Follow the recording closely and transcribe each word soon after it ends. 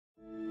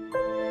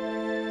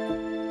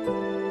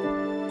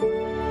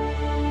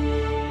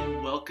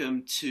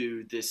welcome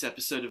to this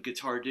episode of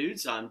Guitar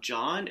Dudes. I'm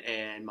John,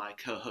 and my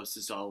co-host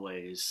is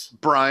always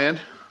Brian.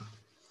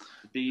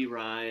 B.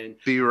 Ryan.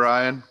 B.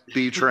 Ryan.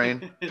 B.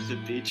 Train. The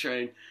B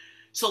Train.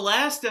 So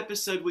last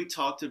episode we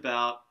talked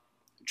about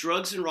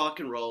drugs and rock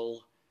and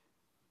roll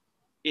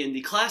in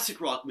the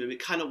classic rock movement,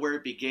 kind of where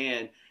it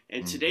began.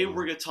 And today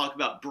we're going to talk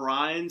about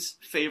Brian's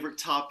favorite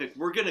topic.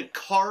 We're going to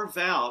carve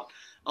out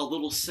a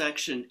little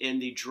section in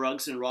the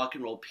drugs and rock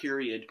and roll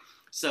period.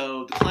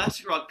 So the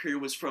classic rock period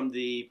was from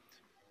the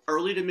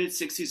early to mid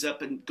 60s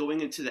up and going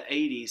into the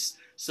 80s.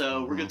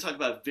 So we're going to talk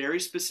about a very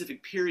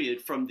specific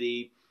period from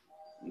the,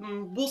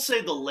 we'll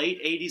say the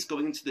late 80s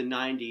going into the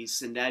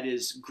 90s, and that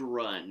is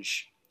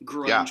grunge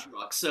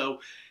rock. So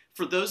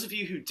for those of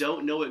you who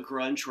don't know what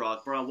grunge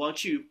rock, Brian, why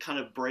don't you kind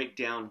of break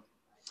down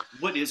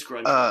what is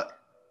grunge rock?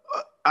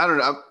 I don't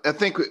know. I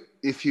think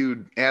if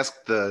you ask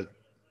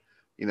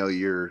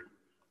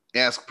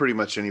ask pretty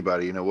much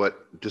anybody, what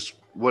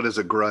is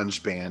a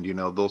grunge band?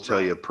 They'll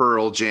tell you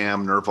Pearl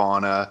Jam,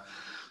 Nirvana,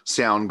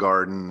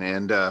 Soundgarden,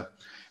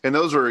 and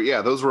those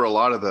were a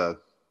lot of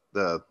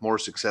the more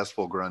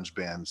successful grunge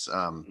bands.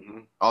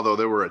 Although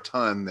there were a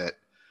ton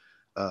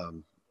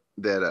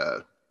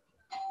that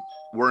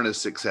weren't as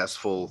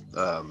successful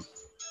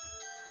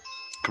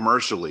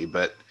commercially,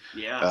 but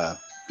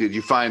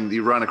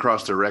you run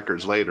across their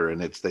records later,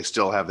 and they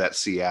still have that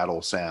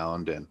Seattle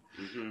sound, and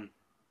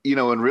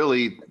and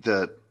really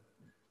the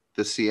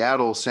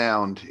Seattle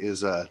sound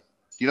is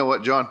you know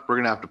what, John? We're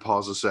gonna have to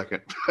pause a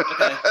second.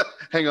 Okay.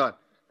 Hang on.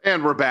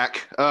 And we're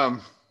back.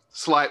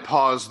 Slight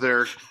pause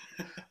there.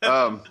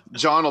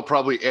 John will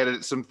probably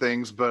edit some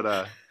things,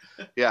 but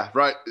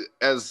right.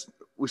 As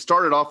we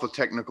started off with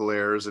technical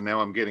errors, and now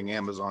I'm getting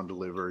Amazon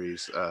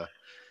deliveries as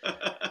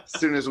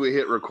soon as we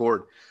hit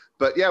record.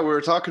 But yeah, we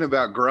were talking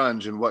about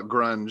grunge and what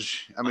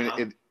grunge. I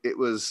mean, it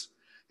was,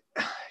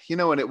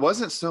 and it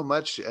wasn't so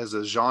much as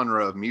a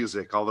genre of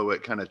music, although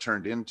it kind of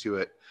turned into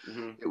it.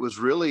 It was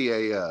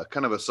really a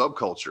kind of a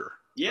subculture.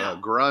 Yeah,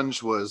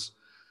 grunge was.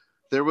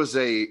 There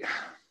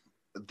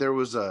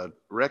was a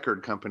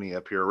record company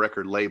up here, a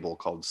record label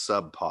called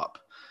Sub Pop.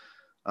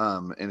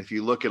 And if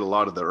you look at a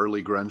lot of the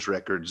early grunge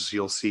records,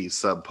 you'll see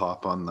Sub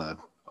Pop on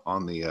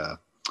the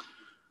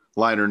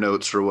liner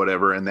notes or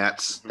whatever, and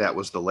that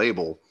was the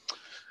label.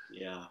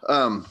 Yeah.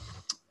 A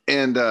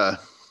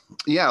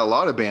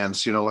lot of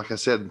bands, like I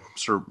said,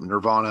 sort of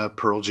Nirvana,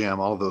 Pearl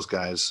Jam, all of those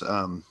guys,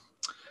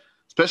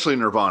 especially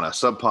Nirvana.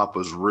 Sub Pop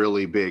was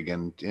really big,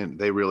 and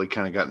they really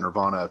kind of got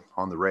Nirvana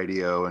on the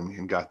radio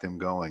and got them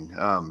going.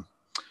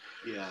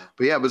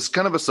 But yeah, it was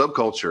kind of a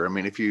subculture. I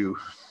mean,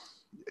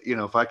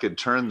 if I could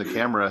turn the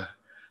camera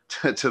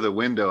to the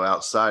window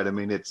outside, I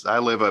mean, I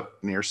live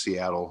up near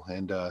Seattle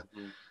and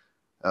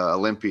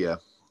Olympia,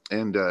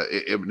 and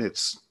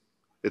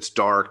it's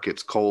dark,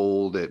 it's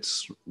cold,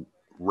 it's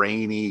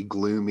rainy,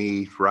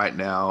 gloomy right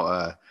now.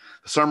 The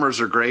summers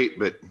are great,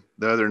 but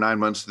the other 9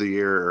 months of the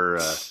year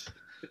are,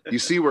 you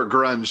see where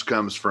grunge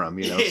comes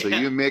from, so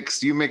you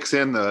mix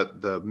in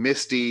the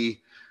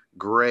misty,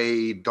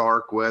 gray,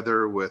 dark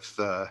weather with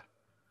a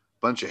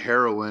bunch of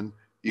heroin,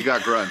 you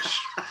got grunge.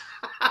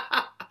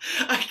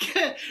 I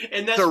can't,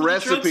 and that's the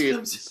recipe.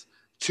 It's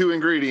 2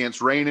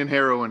 ingredients, rain and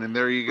heroin, and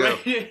there you go.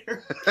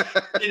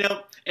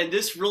 And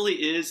this really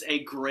is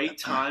a great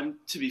time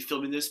to be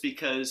filming this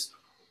because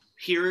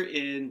here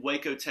in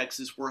Waco,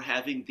 Texas, we're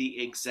having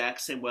the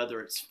exact same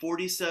weather. It's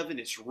 47,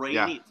 it's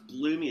rainy, it's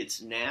gloomy,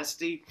 it's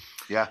nasty.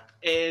 Yeah.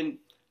 And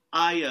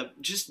I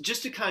just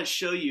to kind of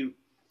show you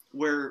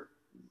where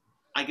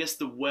I guess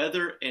the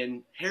weather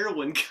and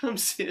heroin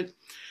comes in.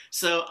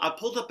 So I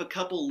pulled up a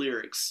couple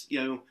lyrics.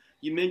 You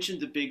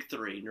mentioned the big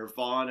three: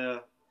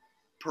 Nirvana,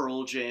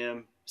 Pearl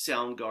Jam,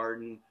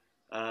 Soundgarden.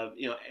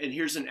 And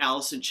here's an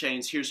Alice in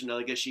Chains. Here's another.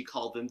 I guess you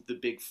call them the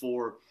big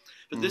four.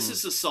 But this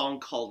is a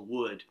song called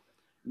Wood.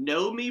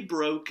 Know me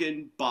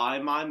broken by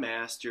my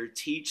master,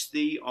 teach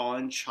thee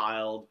on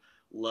child,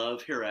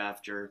 love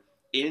hereafter,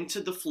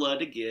 into the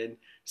flood again,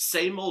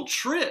 same old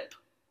trip.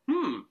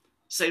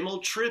 Same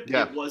old trip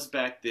it was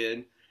back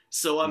then.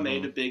 So I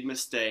made a big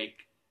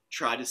mistake.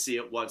 Try to see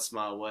it once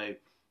my way.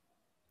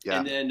 Yeah.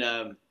 And then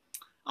I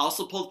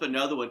also pulled up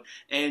another one.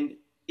 And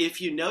if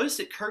you notice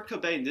that Kurt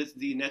Cobain,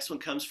 the next one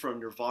comes from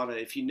Nirvana.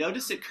 If you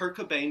notice that Kurt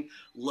Cobain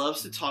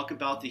loves to talk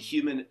about the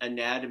human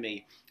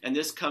anatomy, and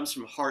this comes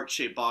from Heart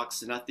Shaped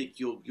Box, and I think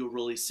you'll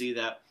really see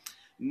that.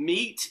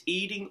 Meat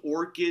eating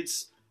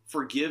orchids,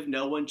 forgive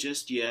no one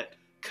just yet.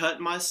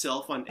 Cut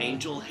myself on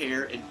angel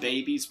hair and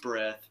baby's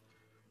breath.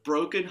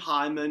 Broken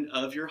hymen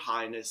of your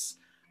highness,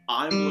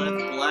 I'm left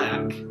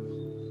black.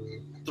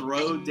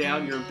 Throw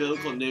down your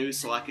umbilical noose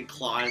so I can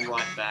climb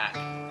right back.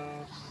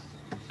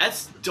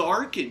 That's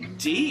dark and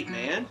deep,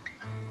 man.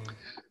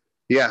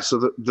 Yeah,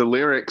 so the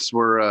lyrics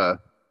were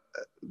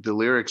the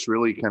lyrics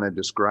really kind of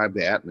describe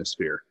the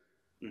atmosphere.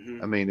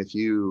 I mean, if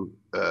you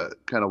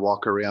kind of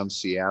walk around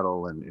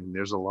Seattle and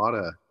there's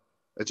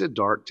it's a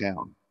dark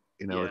town.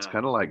 It's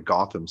kind of like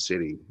Gotham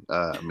City.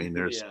 I mean,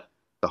 there's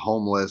the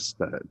homeless,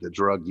 the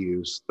drug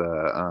use,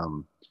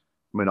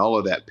 all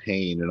of that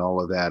pain and all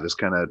of that is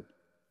kind of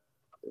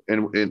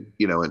and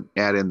you know, and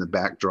add in the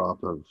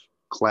backdrop of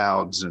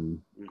clouds and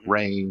Hmm.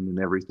 rain and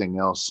everything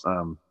else.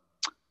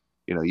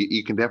 You know,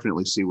 you can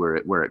definitely see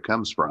where it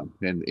comes from,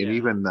 and Yeah.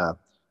 even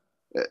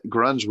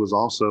grunge was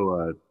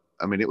also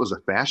I mean, it was a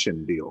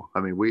fashion deal.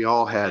 I mean, we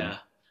all had Yeah.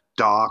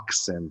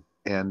 docks and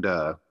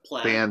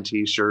Plaid. band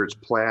t-shirts,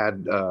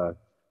 plaid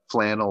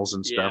flannels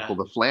and stuff. Yeah.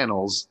 Well, the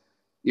flannels,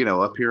 you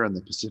know, up here in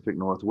the Pacific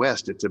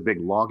Northwest, it's a big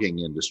logging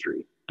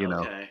industry, you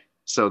know. Okay.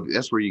 So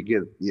that's where you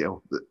get, you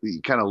know,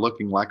 kind of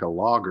looking like a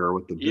logger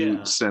with the Yeah.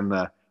 boots and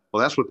the,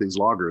 well, that's what these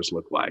loggers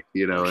look like,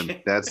 you know, and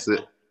Okay. that's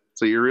it.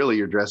 So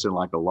you're dressing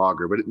like a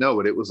logger, but no,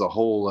 but it was a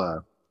whole, I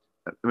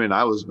mean,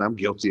 I'm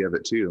guilty of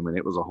it too. I mean,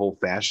 it was a whole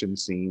fashion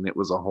scene. It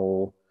was a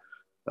whole,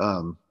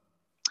 um,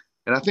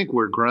 and I think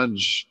where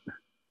grunge,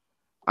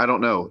 I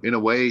don't know, in a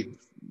way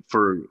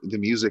for the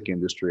music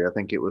industry, I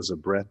think it was a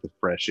breath of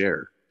fresh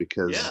air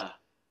because Yeah.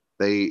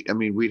 I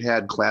mean, we'd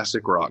had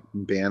classic rock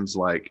bands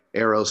like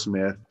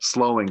Aerosmith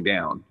slowing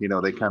down. You know,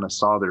 they Hmm. kind of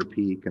saw their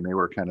peak and they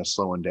were kind of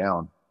slowing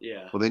down.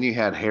 Yeah. Well, then you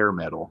had hair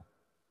metal,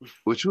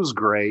 which was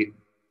great,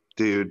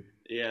 dude.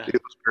 Yeah.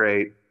 It was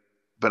great.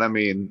 But I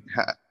mean,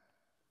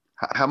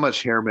 how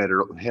much hair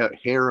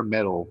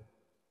metal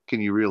can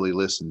you really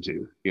listen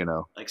to? You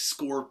know, Like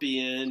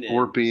Scorpion and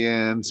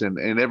scorpions and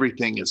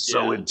everything is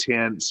so yeah.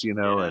 intense, you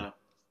know, Yeah.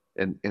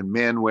 and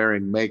men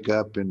wearing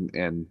makeup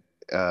and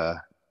uh,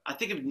 I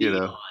think of you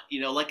neon.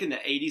 know, Like in the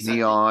 '80s, I think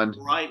neon,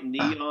 bright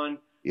neon.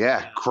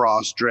 yeah, Yeah.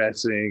 cross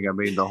dressing. I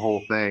mean, the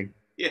whole thing.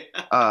 Yeah.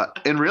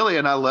 And really,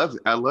 and I love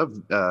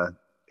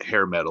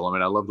hair metal. I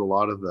mean, I loved a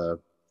lot of the,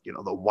 you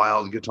know, the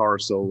wild guitar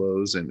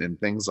solos and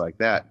things like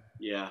that.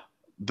 Yeah.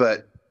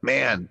 But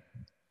man,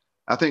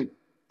 I think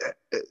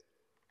uh,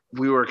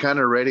 we were kind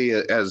of ready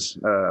as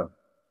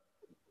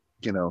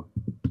you know,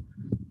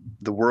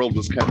 the world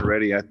was kind of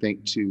ready, I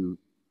think,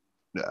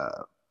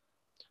 uh,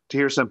 to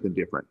hear something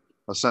different.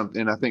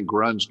 And I think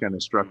grunge kind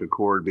of struck a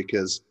chord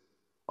because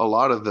a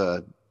lot of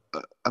the,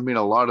 I mean,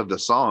 a lot of the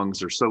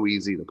songs are so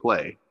easy to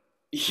play.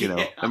 You know,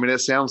 I Yeah. mean, Yeah. it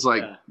sounds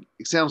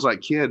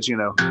like kids,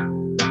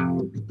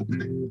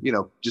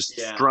 just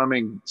Yeah.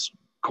 strumming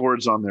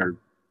chords on their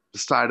the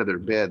side of their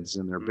beds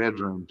in their Hmm.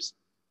 bedrooms.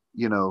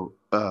 You know,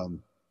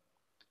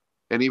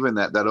 and even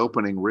that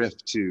opening riff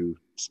to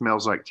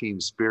 "Smells Like Teen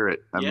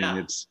Spirit." I mean, Yeah.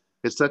 it's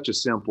such a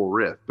simple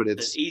riff, An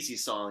easy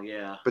song.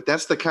 Yeah. but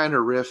that's the kind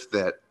of riff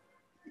that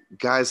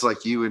guys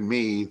like you and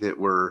me that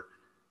were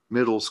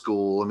middle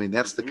school, I mean,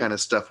 that's the Hmm. kind of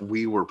stuff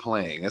we were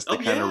playing. That's the Oh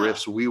kind of yeah.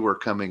 riffs we were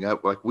coming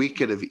up. Like we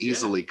could have Yeah.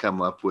 easily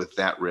come up with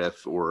that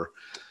riff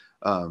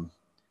um,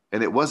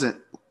 and it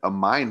wasn't a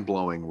mind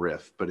blowing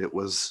riff, but it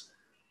was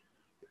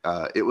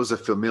a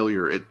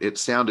familiar, it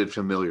sounded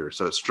familiar.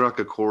 So it struck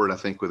a chord, I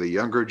think, with a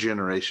younger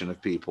generation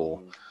of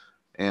people. Mhm.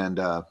 And,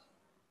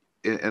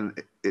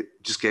 and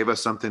it just gave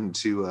us something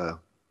to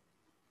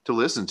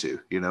listen to,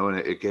 you know, and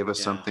it gave us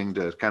Yeah. something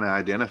to kind of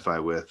identify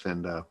with.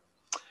 And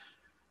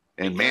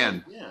It kind of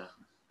man, yeah.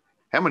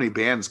 how many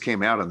bands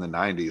came out in the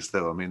 '90s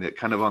though? I mean, it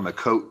kind of on the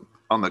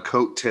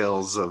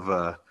coattails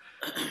of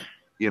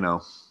you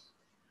know,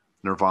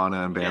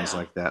 Nirvana and bands Yeah.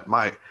 like that.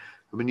 I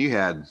mean, you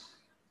had,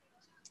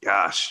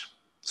 gosh,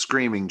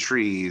 Screaming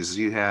Trees.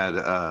 You had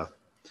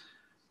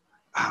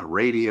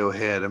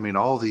Radiohead. I mean,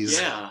 all these,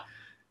 Yeah.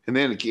 and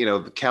then you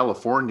know,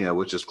 California,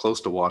 which is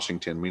close to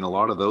Washington. I mean, a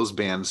lot of those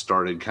bands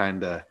started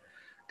kind of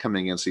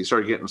coming in, so you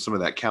started getting some of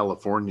that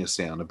California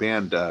sound. A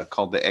band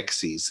called the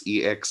Exies,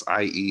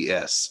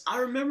 Exies. I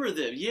remember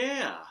them.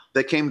 Yeah.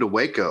 They came to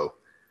Waco.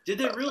 Did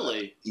they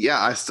really?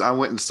 Yeah, I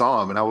went and saw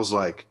them, and I was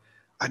like,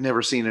 I'd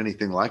never seen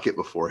anything like it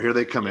before. Here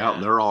they come out,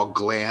 and Yeah. they're all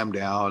glammed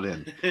out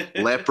and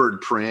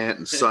leopard print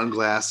and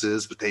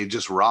sunglasses, but they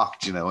just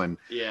rocked, you know.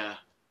 Yeah.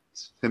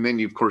 And then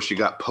of course you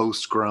got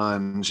post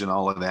grunge and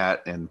all of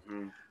that, and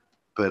Hmm.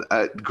 but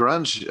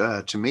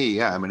grunge to me,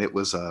 yeah, I mean it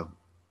was uh,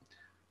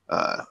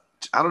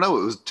 I don't know,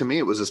 it was to me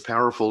it was as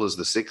powerful as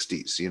the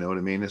 '60s. You know what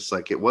I mean? It's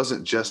like it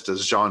wasn't just a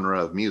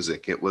genre of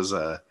music; it was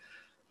a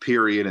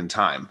period in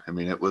time. I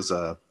mean, it was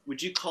a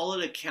Would you call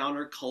it a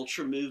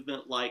counterculture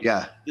movement like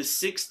yeah, the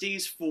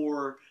 '60s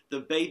for the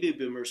baby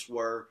boomers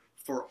were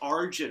for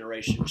our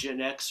generation, Gen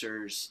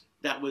Xers?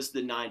 That was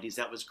the '90s.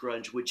 That was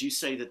grunge. Would you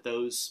say that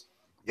those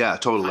yeah, tie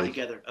totally,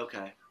 together?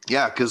 Okay.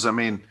 yeah, because I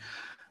mean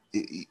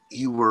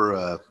you were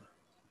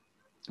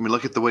I mean,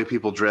 look at the way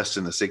people dressed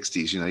in the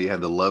 '60s. You know, you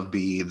had the love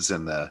beads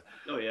and the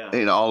Oh yeah.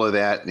 and all of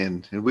that,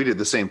 and we did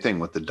the same thing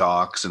with the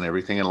docks and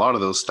everything. And a lot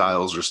of those Mhm.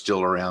 styles are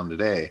still around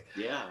today.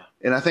 Yeah.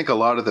 And I think a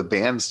lot of the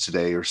bands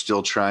today are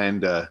still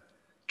trying to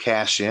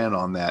cash in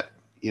on that.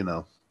 You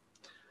know,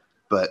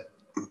 but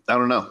I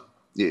don't know.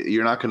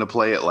 You're not going to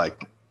play it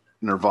like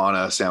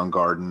Nirvana,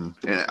 Soundgarden.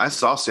 And I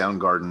saw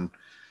Soundgarden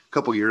a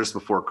couple years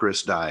before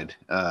Chris died.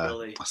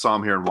 Really. I saw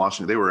him here in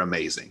Washington. They were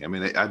amazing. I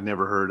mean, I'd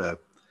never heard a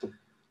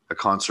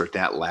concert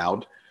that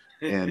loud,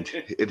 and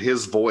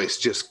his voice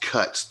just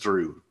cuts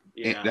through.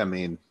 Yeah. I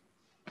mean,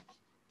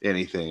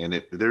 anything,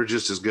 and they're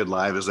just as good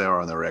live as they are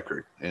on the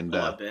record. Oh,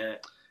 I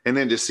bet. And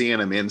then just seeing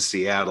them in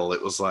Seattle,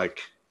 it was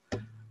like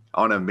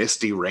on a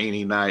misty,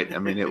 rainy night. I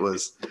mean, it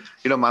was,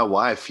 you know, my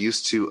wife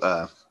used to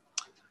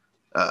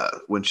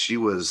when she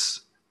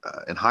was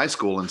in high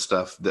school and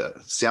stuff, the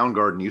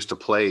Soundgarden used to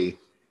play.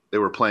 They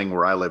were playing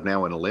where I live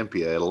now in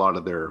Olympia at a lot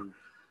of their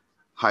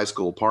high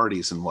school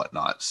parties and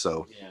whatnot.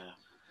 So,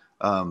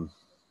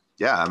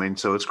 yeah, I mean,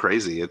 so it's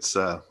crazy. It's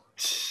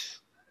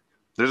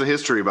there's a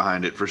history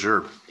behind it for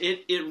sure.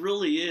 It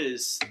really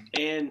is.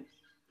 And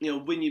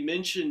when you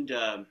mentioned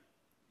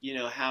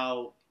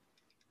how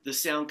the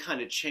sound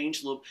kind of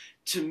changed a little,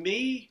 to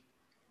me,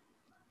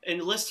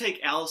 and let's take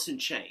Alice in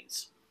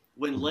Chains.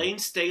 When Lane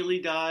Staley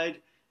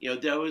died,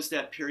 there was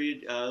that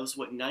period. It was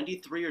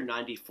 93 or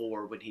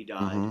 94 when he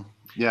died. Mm-hmm.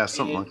 Yeah,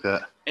 something like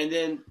that. And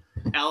then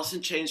Alice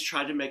in Chains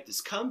tried to make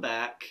this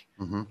comeback.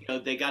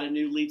 They got a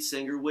new lead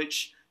singer,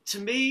 which to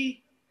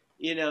me,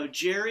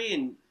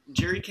 Jerry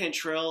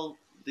Cantrell,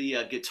 the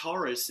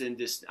guitarist in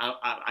this,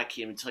 I can't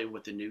even tell you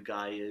what the new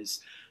guy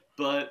is,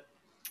 but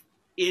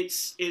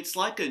it's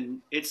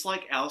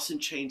like Alice in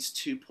Chains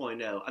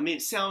 2.0. I mean,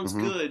 it sounds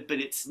good, but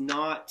it's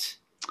not.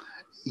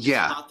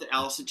 Yeah, it's not the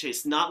Alice in Chains.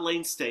 It's not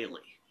Lane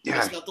Staley.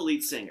 Yeah, it's not the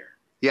lead singer.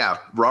 Yeah,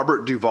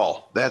 Robert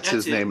Duvall. That's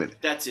his name.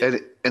 That's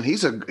it. And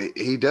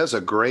he does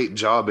a great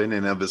job in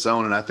and of his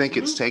own. And I think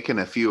it's taken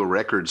a few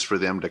records for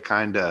them to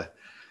kind of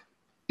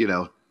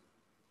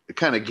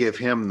give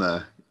him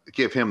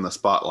the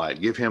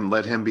spotlight,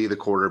 let him be the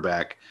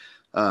quarterback.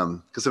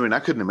 Because I mean, I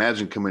couldn't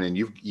imagine coming in.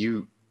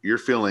 You're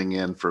filling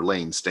in for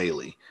Lane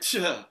Staley.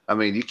 Sure. I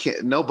mean,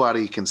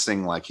 nobody can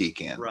sing like he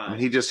can. Right. I mean,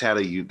 he just had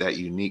that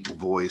unique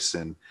voice,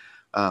 and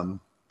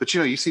but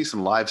you see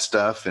some live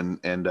stuff, and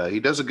he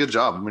does a good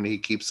job. I mean, he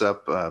keeps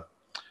up.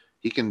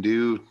 He can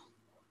do,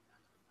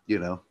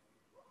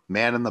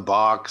 Man in the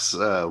Box,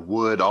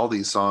 Wood, all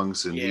these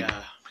songs, and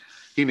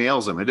he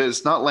nails them.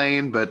 It's not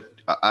Lane, but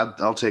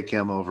I'll take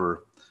him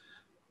over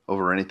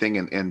anything.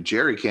 And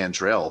Jerry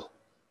Cantrell,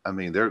 I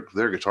mean,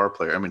 their guitar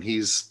player. I mean,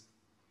 he's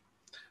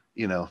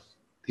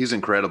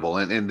incredible,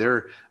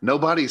 and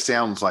nobody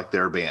sounds like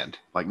their band.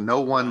 Like no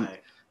one.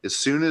 Right. As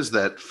soon as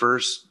that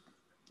first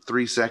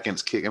 3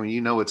 seconds kick, I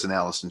mean, it's an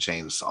Alice in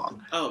Chains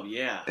song. Oh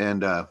yeah.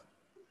 And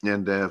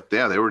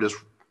they were just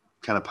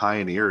kind of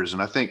pioneers.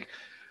 And I think,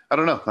 I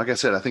don't know, like I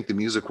said, I think the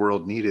music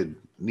world needed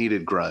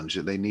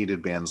grunge. They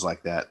needed bands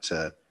like that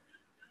to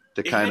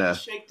kind of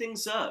shake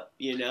things up,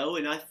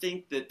 and I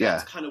think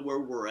that's kind of where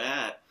we're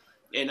at.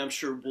 And I'm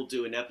sure we'll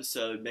do an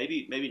episode,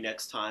 maybe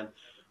next time,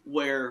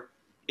 where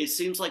it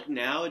seems like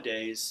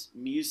nowadays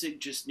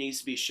music just needs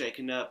to be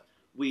shaken up.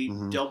 We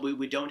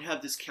don't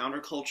have this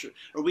counterculture,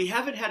 or we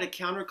haven't had a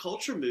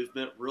counterculture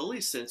movement really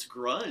since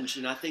grunge,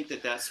 and I think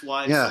that's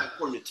why it's so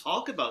important to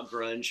talk about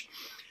grunge.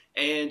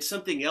 And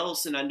something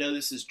else, and I know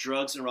this is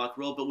drugs and rock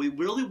and roll, but we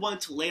really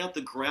want to lay out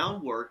the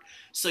groundwork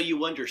so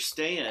you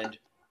understand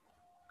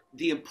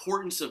the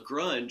importance of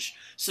grunge.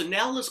 So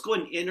now let's go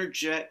and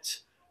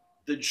interject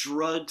the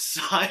drug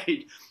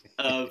side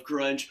of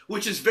grunge,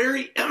 which is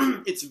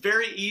it's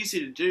very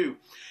easy to do.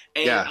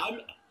 And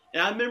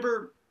I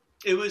remember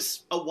it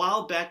was a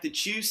while back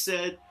that you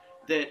said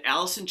that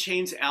Alice in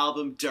Chains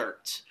album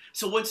Dirt.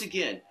 So once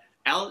again,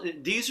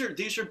 these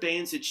are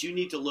bands that you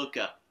need to look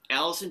up.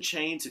 Alice in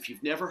Chains, if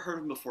you've never heard of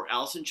them before,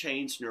 Alice in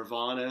Chains,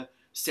 Nirvana,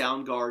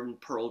 Soundgarden,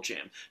 Pearl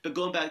Jam. But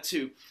going back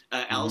to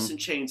Alice in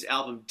Chains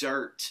album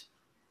Dirt,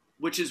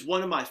 which is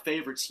one of my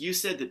favorites, you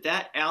said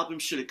that album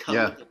should have come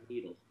with a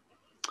needle.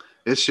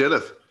 It should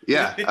have.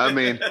 Yeah. I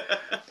mean,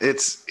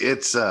 it's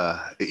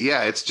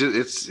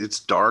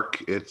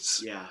dark.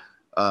 It's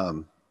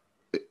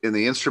in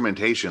the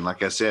instrumentation,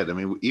 like I said, I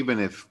mean, even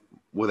if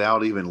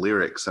without even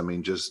lyrics, I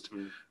mean, just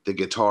the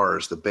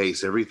guitars, the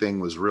bass, everything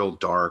was real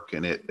dark.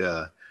 And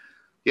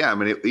I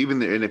mean,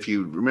 and if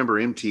you remember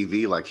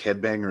MTV, like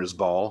Headbangers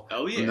Ball,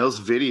 and those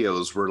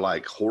videos were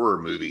like horror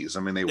movies.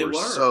 I mean, they were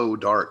so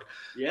dark.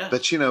 Yeah.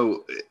 But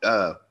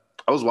I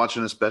was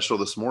watching a special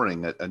this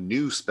morning, a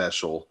new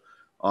special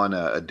on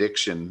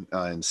addiction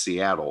in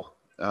Seattle,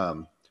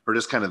 or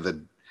just kind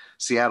of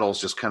Seattle's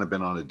just kind of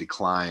been on a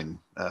decline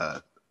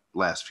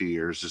last few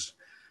years.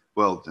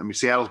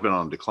 Seattle's been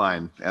on a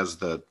decline as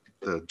the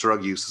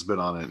drug use has been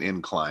on an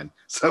incline.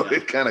 So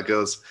it kind of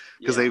goes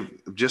because they've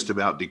just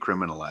about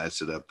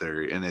decriminalized it up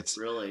there. And it's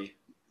really,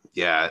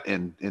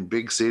 and in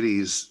big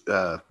cities,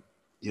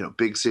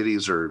 big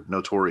cities are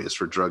notorious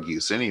for drug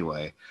use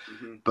anyway.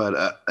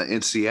 But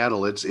in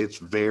Seattle, it's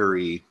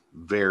very,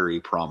 very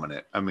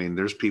prominent. I mean,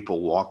 there's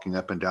people walking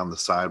up and down the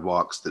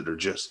sidewalks that are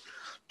just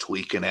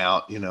tweaking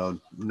out,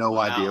 no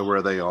idea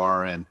where they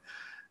are. And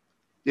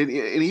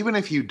even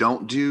if you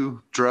don't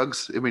do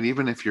drugs, I mean,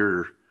 even if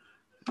you're,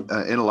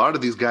 and a lot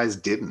of these guys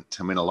didn't.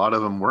 I mean, a lot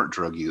of them weren't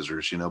drug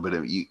users,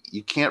 but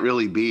you can't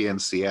really be in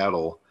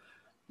Seattle.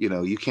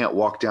 You can't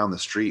walk down the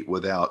street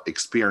without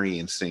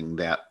experiencing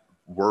that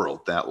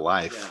world, that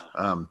life.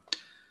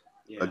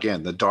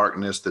 Again, the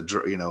darkness,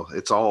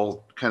 it's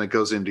all kind of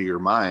goes into your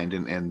mind.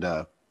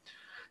 And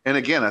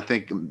again, I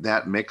think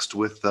that mixed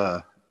with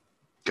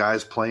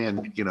guys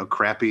playing,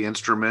 crappy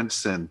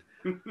instruments and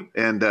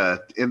I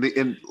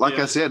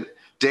said,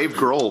 Dave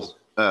Grohl,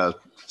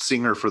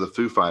 singer for the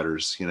Foo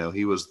Fighters,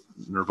 he was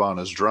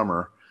Nirvana's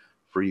drummer.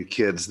 For you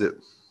kids that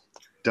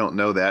don't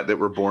know that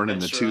were born in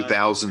the That's right.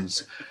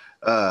 2000s.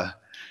 Uh,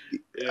 I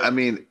Yeah.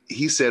 mean,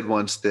 he said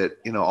once that,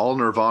 all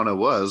Nirvana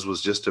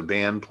was just a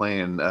band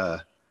playing,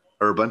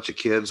 or a bunch of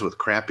kids with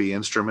crappy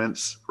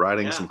instruments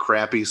writing Yeah. some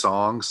crappy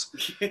songs,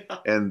 Yeah.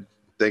 and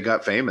they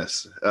got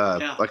famous.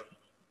 Yeah. Like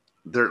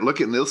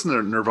listen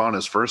to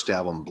Nirvana's first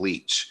album,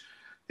 Bleach.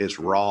 It's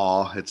Mhm.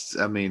 raw.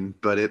 I mean,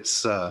 but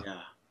it's, Yeah.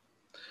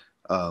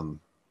 um,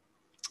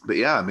 but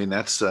yeah, I mean,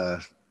 that's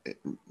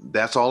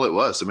all it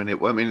was. I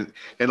mean,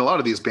 and a lot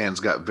of these bands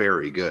got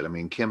very good. I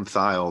mean, Kim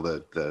Thile,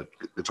 the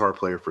guitar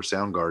player for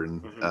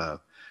Soundgarden, Hmm.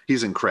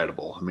 he's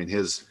incredible. I mean,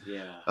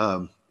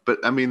 Yeah. but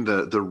I mean,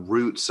 the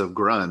roots of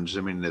grunge.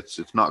 I mean, it's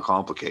not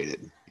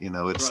complicated. It's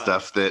Right.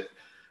 stuff that,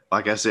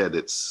 like I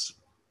said,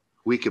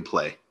 we could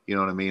play. You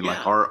know what I mean? Like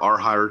Yeah. our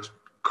higher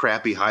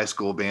crappy high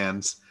school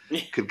bands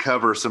could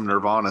cover some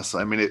Nirvana. So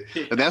I mean, and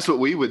Yeah. that's what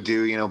we would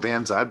do.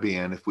 Bands I'd be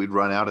in, if we'd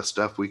run out of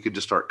stuff, we could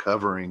just start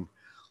covering.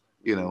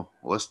 Mhm.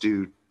 Let's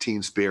do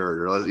Teen Spirit,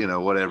 or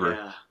whatever.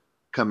 Yeah.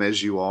 Come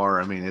As You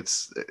Are. I mean,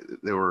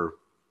 they were.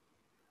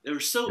 They were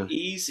so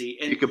easy,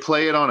 You and could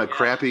play it on a yeah.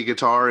 crappy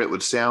guitar; it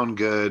would sound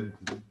good.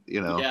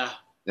 Yeah.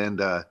 And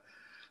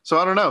so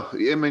I don't know.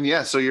 I mean,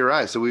 yeah. So you're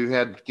right. So we've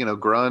had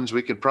grunge.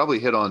 We could probably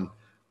hit on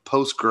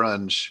post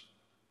grunge.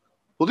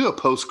 We'll do a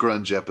post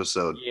grunge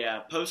episode. Yeah.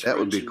 Post That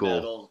would grunge be and cool.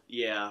 metal.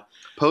 Yeah.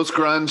 Post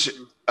Well, grunge,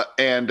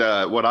 and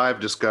what I've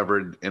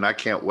discovered, and I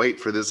can't wait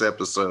for this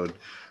episode,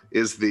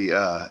 is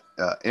the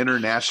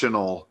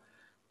international,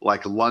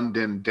 like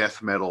London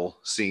death metal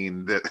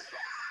scene. That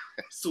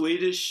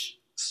Swedish,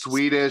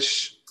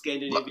 Swedish,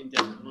 Scandinavian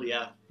death metal.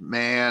 Yeah.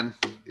 man,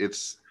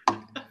 it's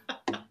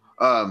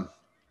um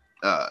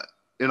uh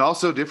and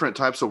also different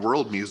types of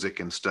world music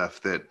and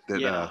stuff that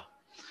Yeah.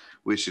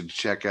 we should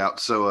check out.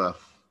 So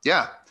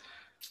yeah,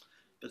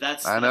 But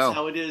that's I that's know.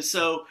 how it is.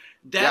 So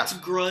Yeah. that's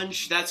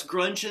grunge. That's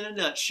grunge in a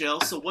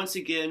nutshell. So once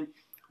again,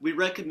 we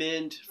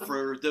recommend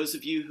for those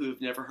of you who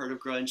have never heard of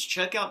grunge,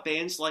 check out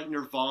bands like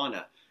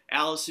Nirvana,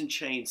 Alice in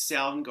Chains,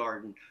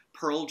 Soundgarden,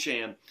 Pearl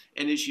Jam,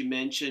 and as you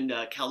mentioned,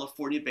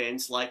 California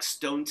bands like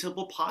Stone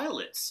Temple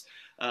Pilots.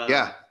 Uh,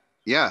 Yeah.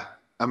 Yeah.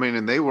 I mean,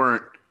 and they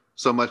weren't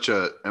so much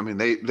I mean,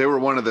 they were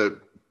one of the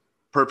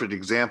perfect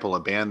example, a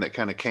band that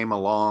kind of came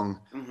along.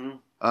 mhm.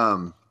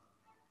 Um,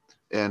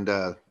 and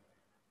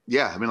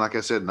yeah, I mean, like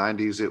I said,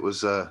 90s, it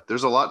was,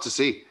 there's a lot to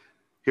see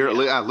here.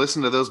 Yeah. I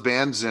listen to those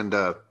bands, and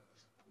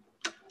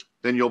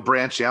then you'll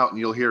branch out and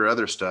you'll hear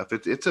other stuff.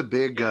 It's a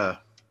big, Yeah.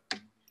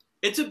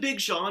 It's a big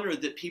genre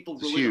that people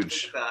it's really don't think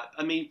huge. about.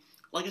 I mean,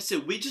 like I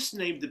said, we just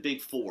named the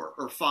big four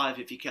or five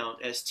if you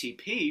count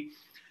STP,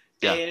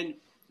 Yeah. and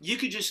you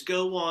could just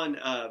go on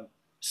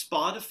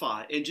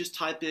Spotify and just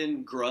type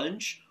in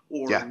grunge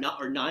Yeah.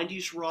 or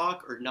 90s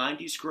rock or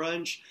 90s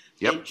grunge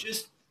Yep. and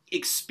just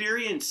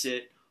experience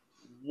it.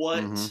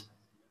 Hmm.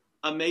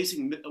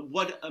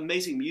 What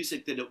amazing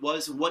music that it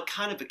was, and what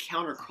kind of a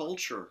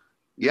counterculture music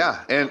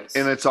Yeah. it And was.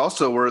 it's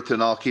also worth,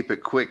 and I'll keep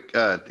it quick.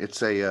 It's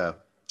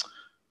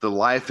the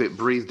life it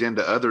breathed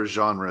into other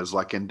genres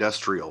like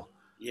industrial,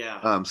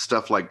 Yeah.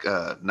 stuff like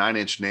Nine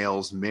Inch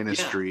Nails, Yeah.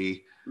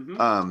 Ministry,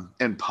 Hmm.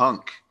 and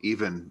punk,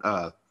 even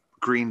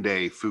Green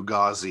Day,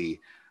 Fugazi,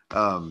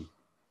 um,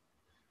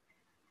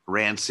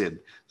 Rancid,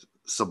 Yeah.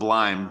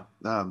 Sublime,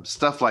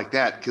 stuff like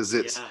that. Because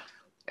Yeah.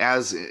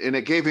 and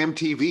it gave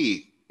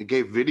MTV, it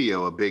gave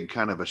video a big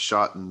kind of a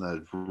shot in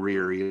the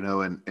rear,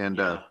 and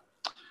Yeah.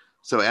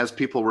 so as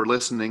people were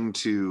listening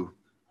to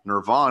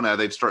Nirvana,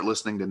 they'd start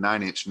listening to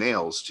Nine Inch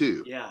Nails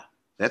too. Yeah.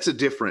 That's a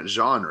different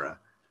genre.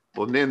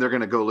 Well, then they're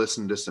going to go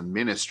listen to some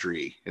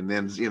Ministry, and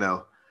then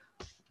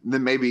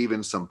maybe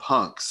even some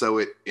punk. So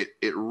it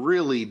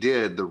really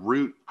did. The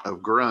root of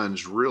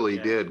grunge really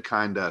Yeah. did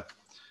kind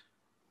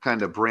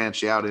of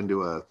branch out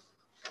into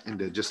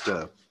just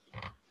a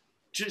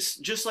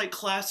Just like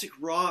classic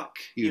rock,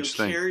 huge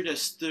thing. carried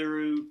us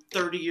through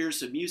 30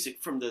 years of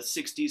music from the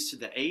 60s to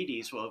the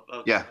 80s. Well,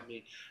 okay, Yeah. I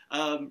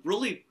mean,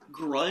 really,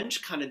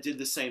 grunge kind of did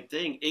the same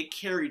thing. It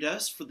carried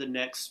us for the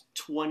next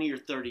 20 or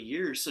 30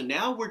 years. So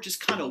now we're just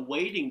kind of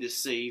waiting to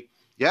see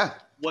Yeah.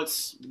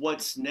 what's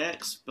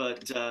next.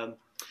 But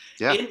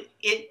Yeah.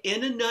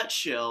 in a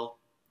nutshell,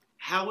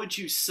 how would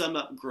you sum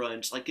up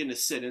grunge? Like in a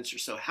sentence or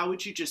so, how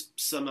would you just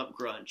sum up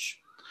grunge?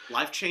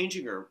 Life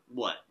changing or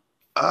what?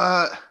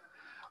 Uh,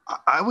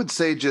 I would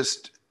say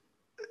just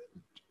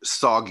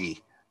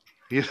soggy,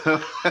 you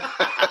know,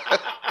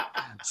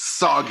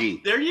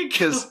 soggy, There you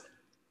go.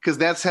 because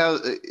that's how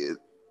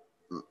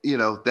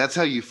that's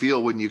how you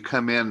feel when you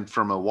come in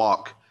from a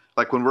walk.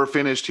 Like when we're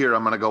finished here,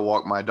 I'm gonna go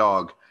walk my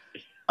dog.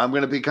 I'm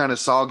gonna be kind of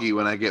soggy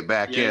when I get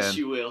back Yes, in.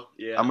 you will.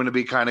 Yeah. I'm gonna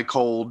be kind of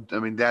cold. I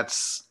mean,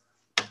 that's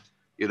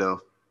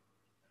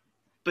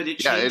But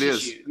it yeah, it changes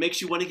is. you. It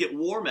makes you want to get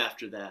warm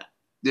after that.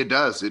 It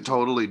does. It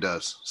totally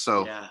does.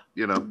 So Yeah.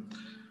 you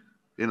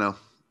know,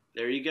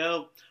 There you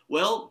go.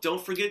 Well,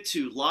 don't forget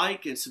to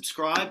like and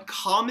subscribe.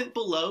 Comment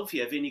below if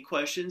you have any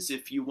questions.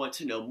 If you want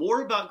to know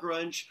more about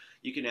grunge,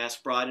 you can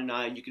ask Brian and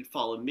I. You can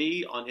follow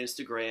me on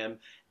Instagram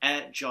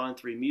at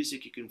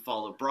John3Music. You can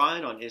follow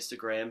Brian on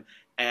Instagram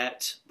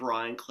at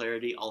Brian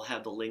Clarity. I'll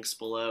have the links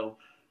below.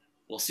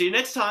 We'll see you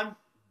next time.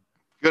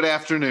 Good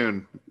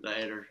afternoon.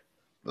 Later.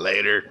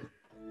 Later.